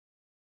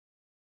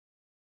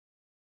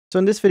So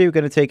in this video, we're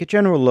going to take a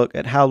general look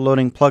at how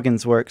loading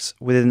plugins works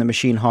within the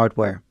machine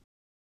hardware.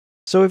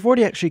 So we've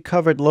already actually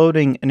covered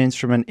loading an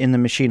instrument in the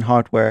machine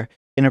hardware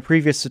in a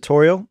previous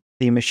tutorial,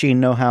 the MASCHINE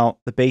Know-How,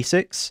 the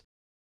basics.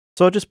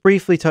 So I'll just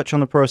briefly touch on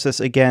the process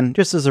again,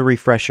 just as a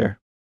refresher.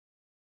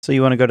 So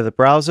you want to go to the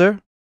browser,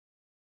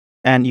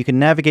 and you can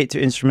navigate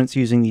to instruments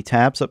using the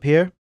tabs up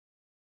here.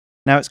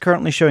 Now it's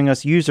currently showing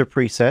us user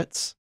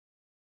presets.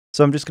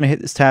 So I'm just going to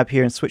hit this tab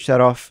here and switch that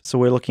off so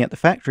we're looking at the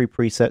factory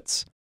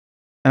presets.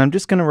 And I'm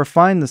just going to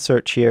refine the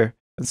search here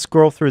and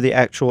scroll through the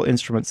actual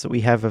instruments that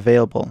we have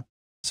available.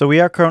 So we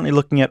are currently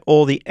looking at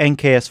all the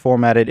NKS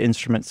formatted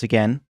instruments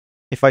again.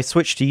 If I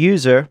switch to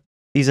user,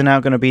 these are now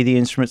going to be the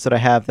instruments that I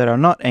have that are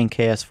not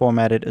NKS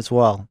formatted as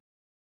well.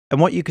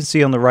 And what you can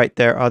see on the right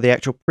there are the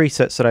actual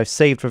presets that I've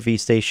saved for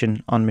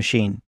VStation on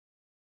machine.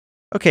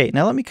 Okay,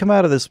 now let me come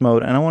out of this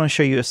mode and I want to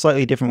show you a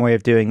slightly different way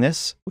of doing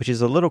this, which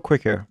is a little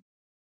quicker.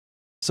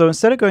 So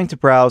instead of going to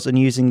browse and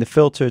using the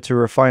filter to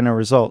refine our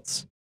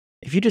results,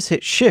 if you just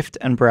hit Shift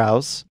and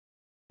browse,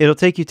 it'll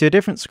take you to a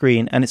different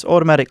screen and it's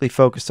automatically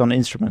focused on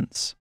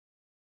instruments.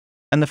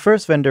 And the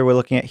first vendor we're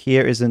looking at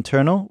here is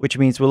internal, which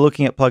means we're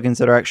looking at plugins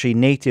that are actually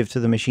native to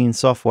the machine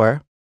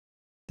software.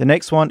 The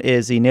next one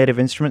is the native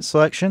instrument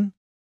selection.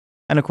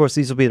 And of course,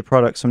 these will be the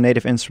products from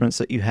native instruments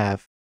that you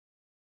have.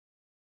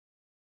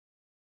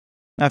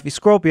 Now, if you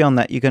scroll beyond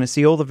that, you're going to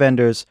see all the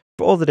vendors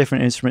for all the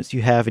different instruments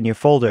you have in your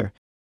folder.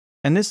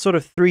 And this sort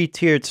of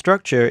three-tiered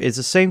structure is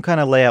the same kind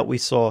of layout we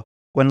saw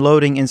when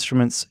loading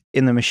instruments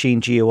in the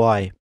machine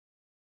GUI.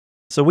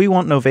 So we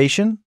want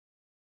Novation.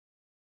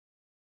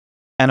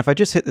 And if I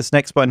just hit this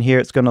next button here,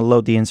 it's going to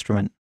load the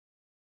instrument.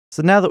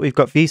 So now that we've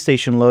got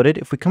VStation loaded,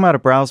 if we come out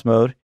of browse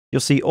mode, you'll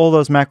see all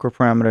those macro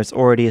parameters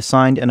already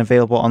assigned and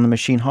available on the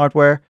machine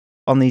hardware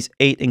on these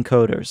 8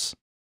 encoders.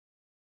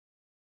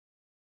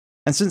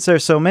 And since there are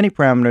so many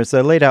parameters,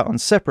 they're laid out on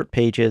separate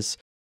pages,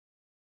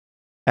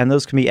 and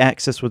those can be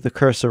accessed with the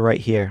cursor right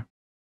here.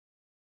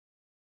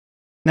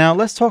 Now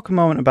let's talk a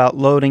moment about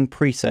loading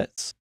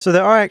presets. So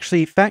there are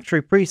actually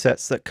factory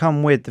presets that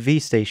come with the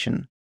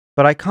VStation,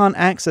 but I can't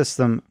access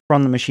them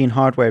from the machine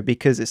hardware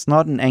because it's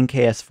not an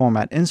NKS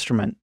format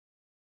instrument.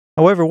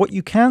 However, what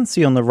you can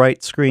see on the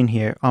right screen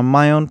here are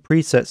my own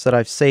presets that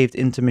I've saved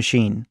into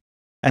machine.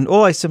 And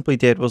all I simply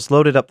did was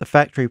loaded up the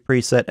factory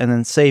preset and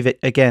then save it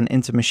again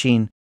into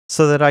machine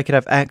so that I could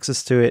have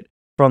access to it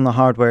from the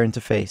hardware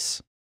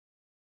interface.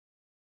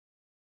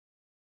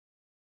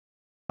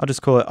 I'll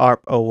just call it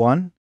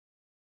ARP01.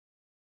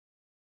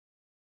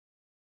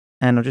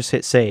 And I'll just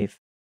hit save.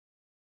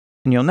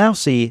 And you'll now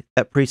see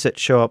that preset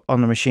show up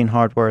on the machine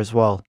hardware as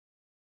well.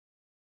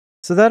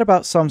 So that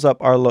about sums up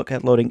our look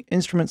at loading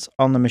instruments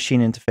on the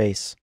machine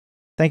interface.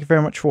 Thank you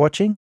very much for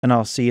watching, and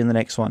I'll see you in the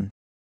next one.